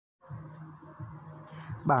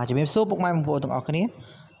បាទជំរាបសួរពុកម៉ែបងប្អូនទាំងអស់គ្នា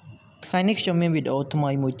ថ្ងៃនេះខ្ញុំមានវីដេអូថ្មី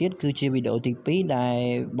មួយទៀតគឺជាវីដេអូទី2ដែល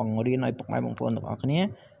បង្រៀនឲ្យពុកម៉ែបងប្អូនទាំងអស់គ្នា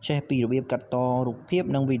ចេះពីរបៀបកាត់តរូបភាព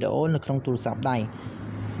និងវីដេអូនៅក្នុងទូរស័ព្ទដៃ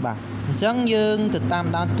បាទអញ្ចឹងយើងទៅតាម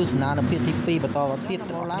ដានទស្សនានៅភាគទី2បន្តទៀត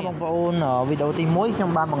បងប្អូនវីដេអូទី1ខ្ញុំ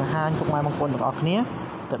បានបង្ហាញពុកម៉ែបងប្អូនទាំងអស់គ្នា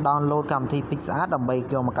ទៅ download កម្មវិធី Pixar ដើម្បីយ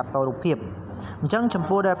កមកកាត់តរូបភាពអញ្ចឹងចំ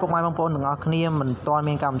ពោះដែលពុកម៉ែបងប្អូនទាំងអស់គ្នាមិនទាន់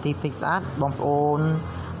មានកម្មវិធី Pixar បងប្អូន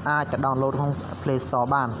អាចទៅ download ក្នុង Play Store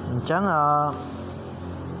បានអញ្ចឹង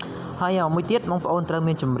ហើយមួយទៀតបងប្អូនត្រូវ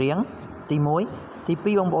មានចម្រៀងទី1ទី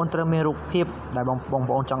2បងប្អូនត្រូវមានរូបភាពដែលបង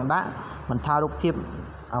ប្អូនចង់ដាក់មិនថារូបភាព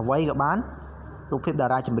អ្វីក៏បានរូបភាពតា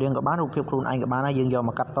រាចម្រៀងក៏បានរូបភាពខ្លួនឯងក៏បានហើយយើងយក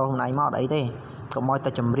មកកាត់តខ្លួនឯងមកអត់អីទេកុំឲ្យតែ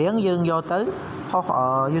ចម្រៀងយើងយកទៅហោះ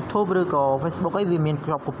YouTube ឬក៏ Facebook អីវាមាន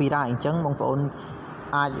ជាប់ copyright អញ្ចឹងបងប្អូន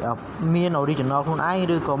អាចមាន original ខ្លួនឯង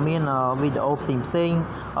ឬក៏មានវីដេអូផ្សេង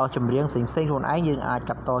ចម្រៀងផ្សេងខ្លួនឯងយើងអាច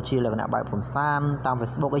កាត់តជាលក្ខណៈបែបកំសាន្តតាម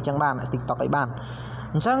Facebook អីចឹងបាន TikTok អីបាន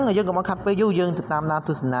អញ្ចឹងយើងកុំឲ្យខាត់ពេលយូរយើងទៅតាមដាន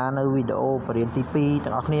ទស្សនានៅវីដេអូបរិញ្ញាទី2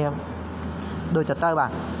ទាំងអស់គ្នាដូចទៅបា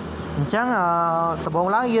ទអញ្ចឹងដំបូង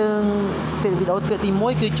ឡើងយើងវីដេអូទ្វីបទី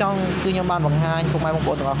1គឺខ្ញុំបានបង្ហាញពុកម៉ែបងប្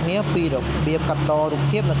អូនទាំងអស់គ្នាពីរបៀបកាត់តរូប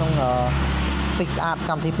ភាពនៅក្នុង Pixar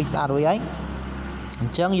កម្មវិធី Pixar រួចហើយអ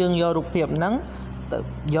ញ្ចឹងយើងយករូបភាពហ្នឹងទៅ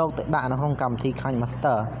យកទៅដាក់នៅក្នុងកម្មវិធី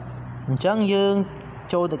Kinemaster អញ្ចឹងយើង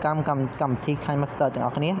ចូលទៅកម្មវិធី Kinemaster ទាំងអ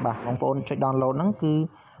ស់គ្នាបាទបងប្អូនចុច download ហ្នឹងគឺ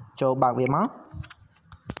ចូលបើកវាមក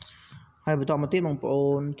ហើយបន្តមកទៀតបងប្អូ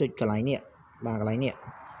នចុចកន្លែងនេះបាទកន្លែងនេះ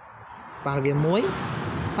បាទវាមួយ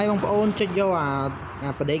ហើយបងប្អូនចុចយក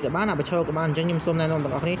អាបដេកក៏បានអាបឆោក៏បានអញ្ចឹងខ្ញុំសូមណែនាំប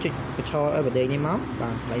ងប្អូនចុចបឆោឲ្យបដេកនេះមកបា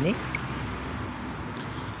ទកន្លែងនេះ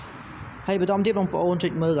ហើយបន្តមកទៀតបងប្អូនចុ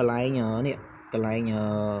ចមើលកន្លែងនេះ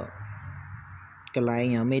កន្លែ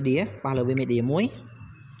ង media ប៉ះលើវា media មួយ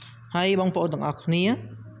ហើយបងប្អូនទាំងអស់គ្នា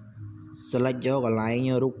select យកកន្លែង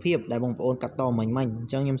រូបភាពដែលបងប្អូនកាត់តមិញអ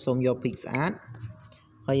ញ្ចឹងខ្ញុំសូមយក Pixar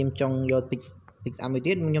ហើយខ្ញុំចង់យក Pixar មួយ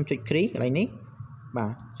ទៀតខ្ញុំចុច crease កន្លែងនេះបា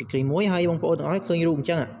ទចុច crease មួយហើយបងប្អូនទាំងអស់ឃើញរូបអញ្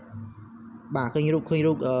ចឹងបាទឃើញរូប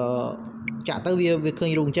ចាក់ទៅវាឃើ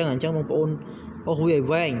ញរូបអញ្ចឹងបងប្អូនអូសវាឲ្យ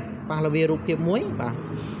វែងប៉ះលើវារូបភាពមួយបាទ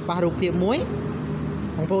ប៉ះរូបភាពមួយ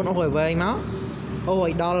បងប្អូនអូសឲ្យវែងមកអូសឲ្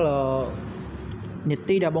យដល់នា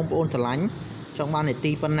ទីដែលបងប្អូនស្រឡាញ់ចង់បាននា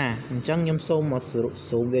ទីប៉ុណ្ណាអញ្ចឹងខ្ញុំសូមមក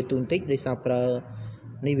ស៊ូមវាទូបន្តិចដោយសារប្រើ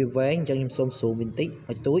នេះវាវែងអញ្ចឹងខ្ញុំសូមស៊ូមបន្តិច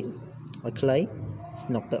ឲ្យទូចឲ្យខ្លី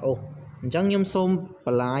ស្នុកទៅអូសអញ្ចឹងខ្ញុំសូមប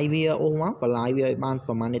ន្លាយវាអូសមកបន្លាយវាឲ្យបាន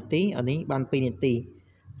ប្រហែលនាទីអានេះបាន2នាទី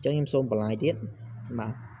អញ្ចឹងខ្ញុំសូមបន្លាយទៀតបា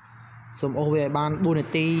ទសូមអូសវាឲ្យបាន4នា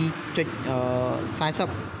ទីចុច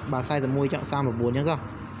40បាទ41ចុច39អញ្ចឹងសោះ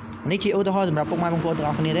នេះជាឧទាហរណ៍សម្រាប់ពុកម៉ែបងប្អូនទាំង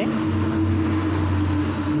អស់គ្នាទេ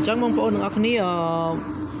អញ្ចឹងបងប្អូនទាំងអស់គ្នា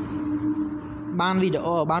បានវីដេ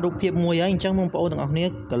អូបានរូបភាពមួយហើយអញ្ចឹងបងប្អូនទាំងអស់គ្នា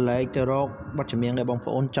កលែងទៅរកបទចម្រៀងដែលបង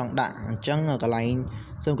ប្អូនចង់ដាក់អញ្ចឹងកន្លែង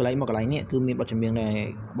សូមកន្លែងមកកន្លែងនេះគឺមានបទចម្រៀងដែល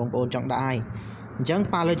បងប្អូនចង់ដាក់ហើយអញ្ចឹង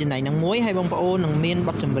ប៉ះលើចំណែកហ្នឹងមួយហើយបងប្អូននឹងមានប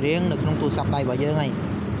ទចម្រៀងនៅក្នុងទូរស័ព្ទដៃរបស់យើងហើយ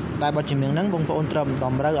តែបទចម្រៀងហ្នឹងបងប្អូនត្រូវត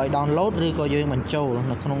ម្រូវឲ្យ download ឬក៏យើងបញ្ចូល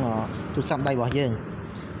នៅក្នុងទូរស័ព្ទដៃរបស់យើង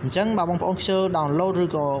អញ្ចឹងបើបងប្អូនខ្ជិល download ឬ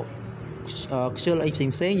ក៏ខ្ជិលអី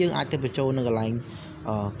ផ្សេងយើងអាចទៅបញ្ចូលនៅកន្លែង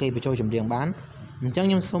គេបញ្ចូលចម្រៀងបានអញ្ចឹង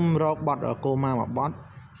ខ្ញុំសូមរកបទកូម៉ាមួយបទ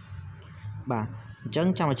បាទអញ្ចឹង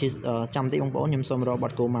ចាំតិចបងប្អូនខ្ញុំសូមរកប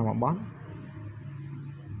ទកូម៉ាមួយបទ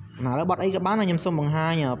ឥឡូវបទអីក៏បានខ្ញុំសូមបង្ហា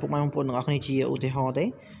ញពុកម៉ែបងប្អូនទាំងអស់គ្នាជាឧទាហរណ៍ទេ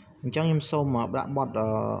អញ្ចឹងខ្ញុំសូមដាក់បទ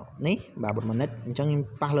នេះបាទបទ1និតអញ្ចឹងខ្ញុំ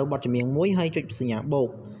ប៉ះលើបទចម្រៀងមួយហើយចុចសញ្ញាបូក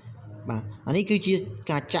បាទអានេះគឺជា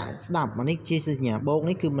ការចាក់ស្ដាប់អានេះជាសញ្ញាបូក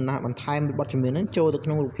នេះគឺបន្ថែមបទចម្រៀងហ្នឹងចូលទៅក្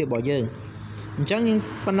នុងរូបភាពរបស់យើងអញ្ចឹង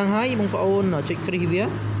ប៉ុណ្ណឹងហើយបងប្អូនចុចគ្រីសវា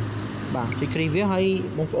បាទចុចគ្រីសវាហើយ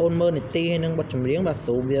បងប្អូនមើលនាទីហើយនឹងបទចម្រៀងបាទ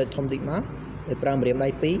ស៊ូមវាធំតិចមកទៅប្រើម្រាមដៃ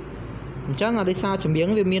2អញ្ចឹងដោយសារចម្រៀង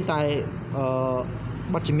វាមានតែ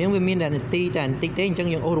បទចម្រៀងវាមានតែនាទីតែបន្តិចទេអញ្ចឹង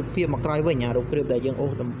យើងអូសរូបភាពមកក្រោយវិញអារូបភាពដែលយើងអូ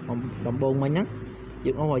សដំបូងមិញហ្នឹង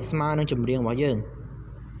យើងអូសឲ្យស្មើនឹងចម្រៀងរបស់យើង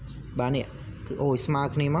បាទនេះគឺអូសឲ្យស្មើ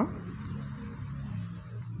គ្នាមក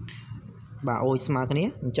បាទអូសស្មើគ្នា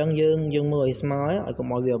អញ្ចឹងយើងមើលឲ្យស្មើឲ្យកុំ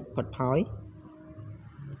ឲ្យវាផិតផោយ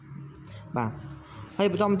បាទហើយ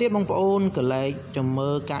បន្តមកទៀតបងប្អូនកលែកទៅមើ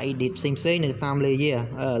លការ edit ផ្សេងនៅតាម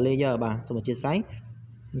layer បាទសូមអធិស្ឋាន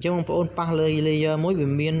អញ្ចឹងបងប្អូនប៉ះលើ layer មួយវា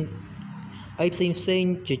មានអីផ្សេង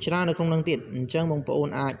ជាច្រើននៅក្នុងហ្នឹងទៀតអញ្ចឹងបងប្អូន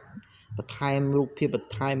អាចបន្ថែមរូបភាព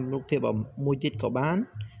មួយទៀតក៏បាន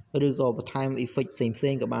ឬក៏បន្ថែម effect ផ្សេ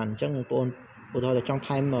ងក៏បានអញ្ចឹងបងប្អូនឧទាហរណ៍ថាចង់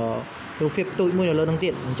ថែមរូបភាពទូចមួយនៅលើហ្នឹងទៀ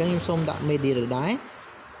តអញ្ចឹងខ្ញុំសូមដាក់ media ដែរ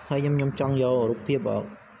ហើយខ្ញុំចង់យករូបភាព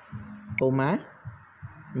កូម៉ា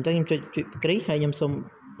អញ្ចឹងខ្ញុំចុចគ្រីសហើយខ្ញុំសូម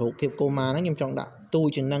រូបភាពកូម៉ាហ្នឹងខ្ញុំចង់ដាក់ទូ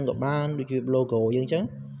ជាងហ្នឹងក៏បានដូចជា logo យើងអញ្ចឹង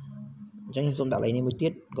ខ្ញុំសូមដាក់កន្លែងនេះមួយទៀ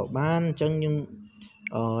តក៏បានអញ្ចឹងខ្ញុំ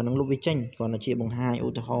នឹងលុបវាចេញគាត់ជាបង្ហាញឧ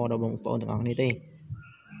ទាហរណ៍ដល់បងប្អូនទាំងអស់គ្នាទេ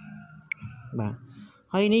បាទ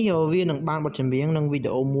ហើយនេះវានឹងបានបទចម្រៀងនិងវីដេ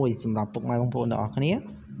អូមួយសម្រាប់ពុកម៉ែបងប្អូនទាំងអស់គ្នា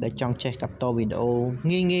ដែលចង់ចេះកាត់តវីដេអូ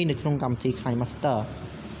ងាយៗនៅក្នុងកម្មវិធី Kinemaster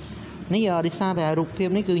នេះដោយសារតែរូបភាព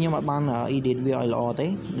នេះគឺខ្ញុំអត់បាន edit វាឲ្យល្អទេ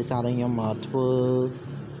ដោយសារតែខ្ញុំធ្វើ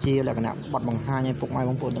ជាលក្ខណៈបទបង្ហាញឲ្យពុកម៉ែ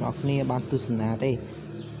បងប្អូនទាំងអស់គ្នាបានទស្សនាទេ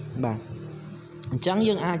បាទអញ្ចឹង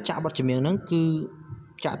យើងអាចចាក់បទចម្រៀងហ្នឹងគឺ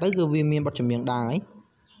ចាក់ទៅគឺវាមានបទចម្រៀងដែរហើយ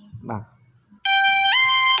បាទ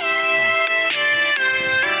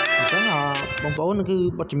អញ្ចឹងបងប្អូនគឺ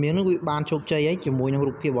បទចម្រៀងហ្នឹងវាបានជោគជ័យហើយជាមួយនឹង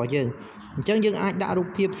រូបភាពរបស់យើងអញ្ចឹងយើងអាចដាក់រូប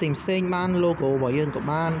ភាពផ្សេងៗបាន logo របស់យើងក៏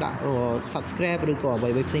បានដាក់ subscribe ឬក៏អ្វី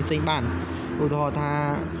ៗផ្សេងៗបានឧទាហរណ៍ថា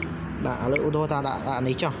បាទឥឡូវឧទាហរណ៍ថាដាក់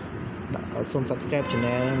នេះចុះដាក់សូម subscribe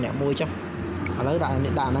channel អ្នកមួយចុះឥឡូវដាក់ហ្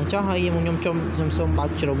នឹងចុះហើយខ្ញុំសូមបើក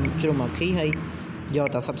ជ្រុំអាគីហើយយក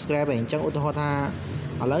តែ subscribe ឯងអញ្ចឹងឧទាហរណ៍ថា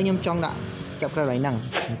ឥឡូវខ្ញុំចង់ដាក់ subscribe ហ្នឹង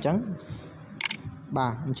អញ្ចឹងបា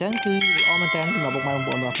ទអញ្ចឹងគឺល្អមែនតើសម្រាប់បងប្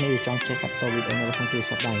អូនទាំងអស់គ្នាចង់ចេះកាត់តវីដេអូនៅក្នុងទូរ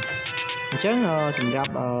ស័ព្ទដែរអញ្ចឹងសម្រា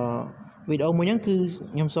ប់វីដេអូមួយហ្នឹងគឺ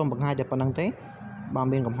ខ្ញុំសូមបង្ហាញតែប៉ុណ្្នឹងទេបើ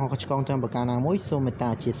មានកំហុសខុសឆ្គងត្រឹមប្រការណាមួយសូមមេត្តា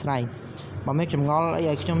អធិស្ឋានបើមានចម្ងល់អី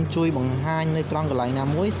ឲ្យខ្ញុំជួយបង្ហាញនៅត្រង់កន្លែងណា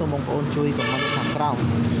មួយសូមបងប្អូនជួយ comment ខាងក្រោម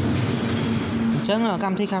អញ្ចឹងក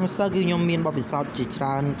ម្មវិធី Kinemaster គឺខ្ញុំមានបទពិសោធន៍ជាច្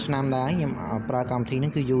រើនឆ្នាំដែរខ្ញុំប្រើកម្មវិធីហ្នឹ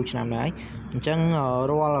ងគឺយូរឆ្នាំដែរអញ្ចឹង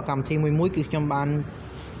រាល់កម្មវិធីមួយគឺខ្ញុំបាន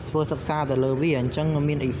ធ្វើសិក្សាទៅលើវាអញ្ចឹង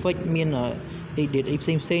មាន effect មាន edit ផ្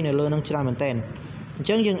សេងៗនៅលើនឹងច្រើនមែនតើអញ្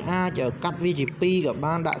ចឹងយើងអាចកាត់វាជា2ក៏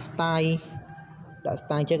បានដាក់ style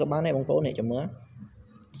ចេះក៏បានដែរបងប្អូនអ្នកចាំមើល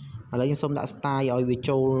ឥឡូវខ្ញុំសូមដាក់ style ឲ្យវា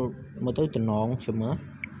ចូលមើលទៅតំណងចាំមើល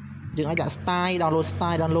យើងអាចដាក់ style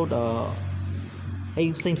download អី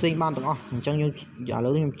ផ្សេងបានទាំងអស់អញ្ចឹងយើងឥឡូ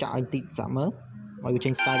វខ្ញុំចាក់ឲ្យតិចសាក់មើលឲ្យវាចេ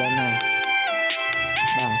ញ style ដែរណា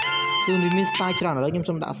បាទគឺវាមាន style ច្រើនឥឡូវខ្ញុំ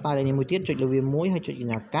សូមដាក់ style នេះមួយទៀតចុចលើវាមួយហើយចុចក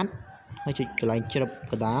ញ្ញាកាត់ហើយចុចកន្លែងជ្រឹប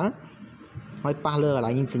កដាលហើយប៉ះលើកន្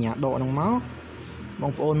លែងសញ្ញាដកហ្នឹងមកប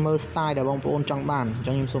ងប្អូនមើល style ដែលបងប្អូនចង់បានអញ្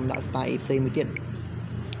ចឹងខ្ញុំសូមដាក់ style ផ្សេងមួយទៀត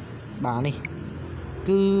បាទនេះ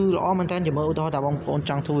គឺល្អមែនតើចាំមើលឧទាហរណ៍ថាបងប្អូន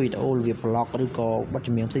ចង់ធ្វើវីដេអូរបៀប blog ឬក៏បទច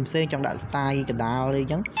ម្រៀងផ្សេងចង់ដាក់ style កដាលអី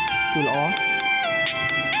ចឹងគឺល្អ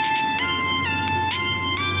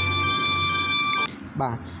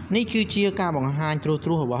បាទនេះគឺជាការបង្ហាញត្រួស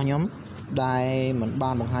របស់ខ្ញុំដែលមិន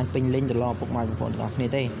បានបង្ហាញពេញលេញទៅដល់ពុកម៉ែបងប្អូនទាំងអស់គ្នា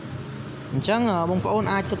ទេអញ្ចឹងបងប្អូន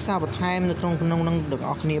អាចសិក្សាបន្ថែមនៅក្នុងនឹងទាំង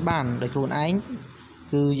អស់គ្នាបានដោយខ្លួនឯង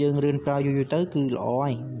គឺយើងរៀនប្រើយូរទៅគឺល្អហើ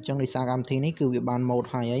យអញ្ចឹងដោយសារកម្មវិធីនេះគឺវាបានម៉ូដ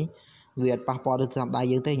ហើយវាអត់ប៉ះពាល់ទៅតាមដៃ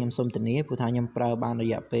យើងទេខ្ញុំសូមធានាព្រោះថាខ្ញុំប្រើបានរ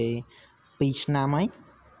យៈពេល2ឆ្នាំហើយ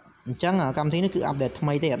អញ្ចឹងកម្មវិធីនេះគឺអាប់ដេតថ្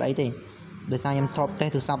មីទេអត់អីទេដោយសារខ្ញុំធ្លាប់តេ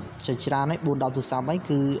ស្តទូរស័ព្ទជាច្រើនហើយ4 10ទូរស័ព្ទហើយ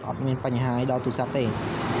គឺអត់មានបញ្ហាអីដល់ទូរស័ព្ទទេ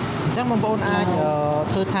អញ្ចឹងបងប្អូនអាច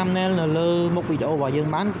ធ្វើ thumbnail នៅលើមុខវីដេអូរបស់យើង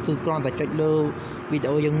បានគឺគ្រាន់តែចុចលើវីដេ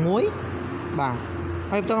អូយើងមួយបាទ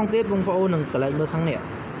ហើយបន្តមកទៀតបងប្អូននឹងកន្លែងមើលខាងនេះ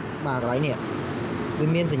បាទកន្លែងនេះវា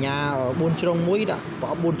មានសញ្ញា4ជ្រុងមួយដាក់ប្រ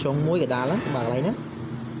អប់4ជ្រុងមួយកណ្ដាលហ្នឹងបាទកន្លែងហ្នឹង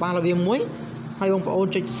ប៉ះលើវាមួយហើយបងប្អូន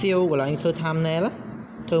ចុចសៀវកន្លែងធ្វើ thumbnail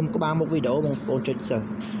ធ្វើក្បាលមុខវីដេអូបងប្អូនចុចទៅ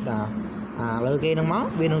បាទលើគេហ្នឹងមក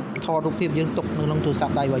វានឹងថតរូបភាពយើងទុកនៅក្នុងទូរស័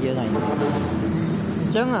ព្ទដៃរបស់យើងហើយអ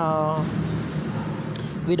ញ្ចឹង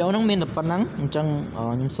វីដេអូហ្នឹងមានតែប៉ុណ្ណឹងអញ្ចឹង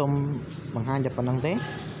ខ្ញុំសូមបង្ហាញតែប៉ុណ្ណឹងទេ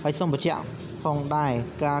ហើយសូមបញ្ជាក់ផងដែរ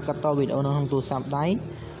ការកាត់តវីដេអូនៅក្នុងទូរស័ព្ទដៃ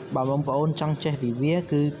បើបងប្អូនចង់ចេះពីវា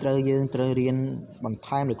គឺយើងត្រូវរៀនបន្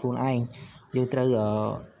ថែមដោយខ្លួនឯងយើងត្រូវ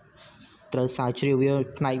ស្រាវជ្រាវវា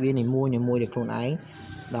ផ្នែកវានីមួយដោយខ្លួនឯង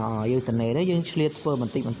ដល់យើងត្នេទៅយើងឆ្លៀតធ្វើប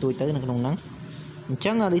ន្តិចបន្តួចទៅនៅក្នុងហ្នឹងអញ្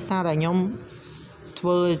ចឹងដោយសារតែខ្ញុំធ្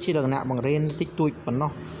វើជាលក្ខណៈបង្រៀនតិចតួចប៉ុណ្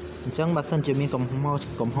ណោះអញ្ចឹងបើសិនជាមានកំ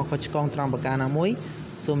ហុសខុសឆ្គងត្រង់ប្រការណាមួយ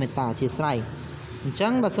សូមមេត្តាអធិស្ឋានអញ្ចឹ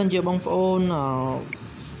ងបើសិនជាបងប្អូន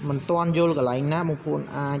មិនទាន់យល់កន្លែងណាបងប្អូន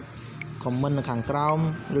អាច comment នៅខាងក្រោម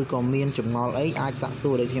ឬក៏មានចម្ងល់អីអាចសាកសួ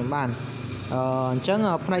រដោយខ្ញុំបានអញ្ចឹង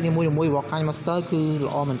ផ្នែកនីមួយរបស់ Kinemaster គឺ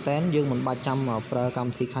ល្អមែនតើយើងមិនបាច់ចាំប្រើកម្ម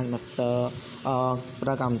វិធី Kinemaster ប្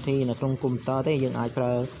រើកម្មវិធីនៅក្នុងកុំព្យូទ័រទេយើងអាចប្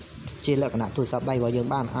រើជាលក្ខណៈទូរស័ព្ទដៃរបស់យើង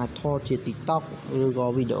បានអាចថតជា TikTok ឬក៏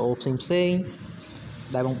វីដេអូផ្សេង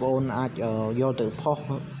ដែលបងប្អូនអាចយកទៅផុស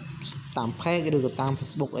តាម page ឬក៏តាម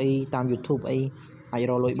Facebook អីតាម YouTube អីអាច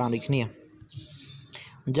រកលុយបានដូចគ្នា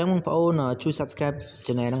អញ្ចឹងបងប្អូនជួយ subscribe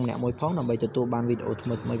channel ហ្នឹងម្នាក់មួយផងដើម្បីទទួលបានវីដេអូថ្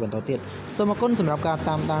មីបន្តទៀតសូមអរគុណសម្រាប់ការ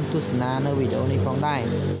តាមដានទស្សនានៅវីដេអូនេះផងដែរ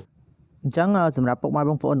អញ្ចឹងសម្រាប់ពុកម៉ែ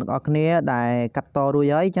បងប្អូនទាំងអស់គ្នាដែលកាត់តរួច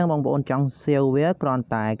ហើយអញ្ចឹងបងប្អូនចង់សាវវាគ្រាន់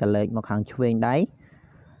តែកលេចមកខាងឆ្វេងដៃ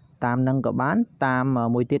តាមនឹងក៏បានតាម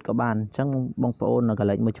មួយទៀតក៏បានអញ្ចឹងបងប្អូនក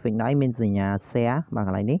លេចមួយឆ្វេងដៃមានសញ្ញា share បាទក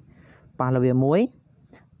ន្លែងនេះប៉ះលើវាមួយ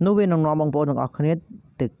នោះវានឹងនាំបងប្អូនទាំងអស់គ្នា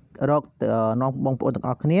ទៅរកនាំបងប្អូនទាំង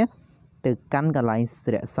អស់គ្នា từ căn cả lại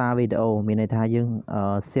sẽ xa video mình này thay dương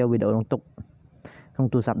sale video trong tục không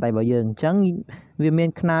tụ sập tay vào dương chẳng vì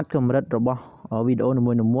miền khát cầm rất rồi bỏ video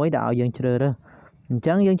nó mùi đạo dương chơi đó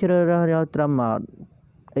chẳng dương chơi ra trầm mà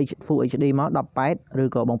Full HD máu đập bát rồi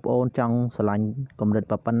có bông pôn trong sàn cầm rất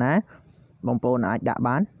bập ná bông pôn ai đã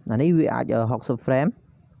bán là ní vì ai ở học frame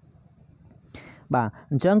bà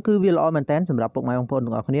chẳng cứ vì lo mình tén sầmรับพวกmáy bông pôn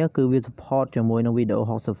củaคนนี้คือvì support cho mùi trong video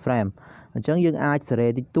học frame chẳng dương ai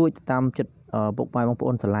sẽ đi tôi tam chậtพวกmáy bông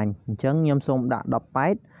pôn sàn chẳng nhâm xôm đã đập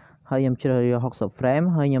bát hơi nhâm chơi học frame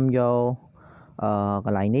hơi nhâm vô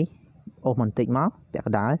cái này ní ô mình tịnh máu bẹt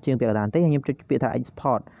đá trên bẹt đá tới nhâm chơi bị thay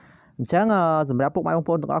export chẳngสำหรับพวกไม้บางป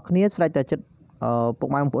นตัวอักนี้ใส่แต่จุดพวก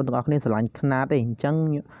ไม้บางปนตัวอักนี้สลายขนาดเองchẳng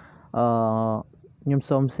ยม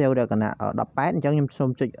ส้มเซลล์เดียวกันนะดับแป๊ดchẳngยมส้ม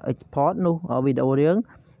จุด export นู่วิดีโอเรื่อง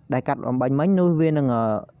ได้กัดออกใบไม้นู่viênหนึ่ง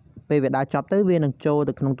ไปเวลาจับtới viênหนึ่งโจtừ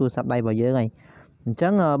ក្នុងទូរស័ព្ទដៃរបស់យើងហើយអញ្ចឹ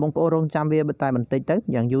ងបងប្អូនរងចាំវាតែបន្តិចទៅ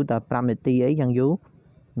យ៉ាងយូរតែ5នាទីអីយ៉ាងយូរ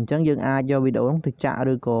អញ្ចឹងយើងអាចយកវីដេអូនោះទៅចាក់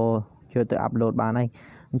ឬក៏យកទៅ upload បានហើយ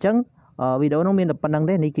អញ្ចឹងវីដេអូនោះមានតែប៉ុណ្្នឹង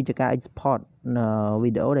ទេនេះគឺជាការ export វី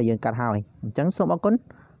ដេអូដែលយើងកាត់ហើយអញ្ចឹងសូមអរគុណ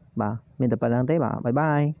បាទមានតែប៉ុណ្្នឹងទេបាទបាយ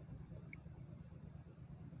បាយ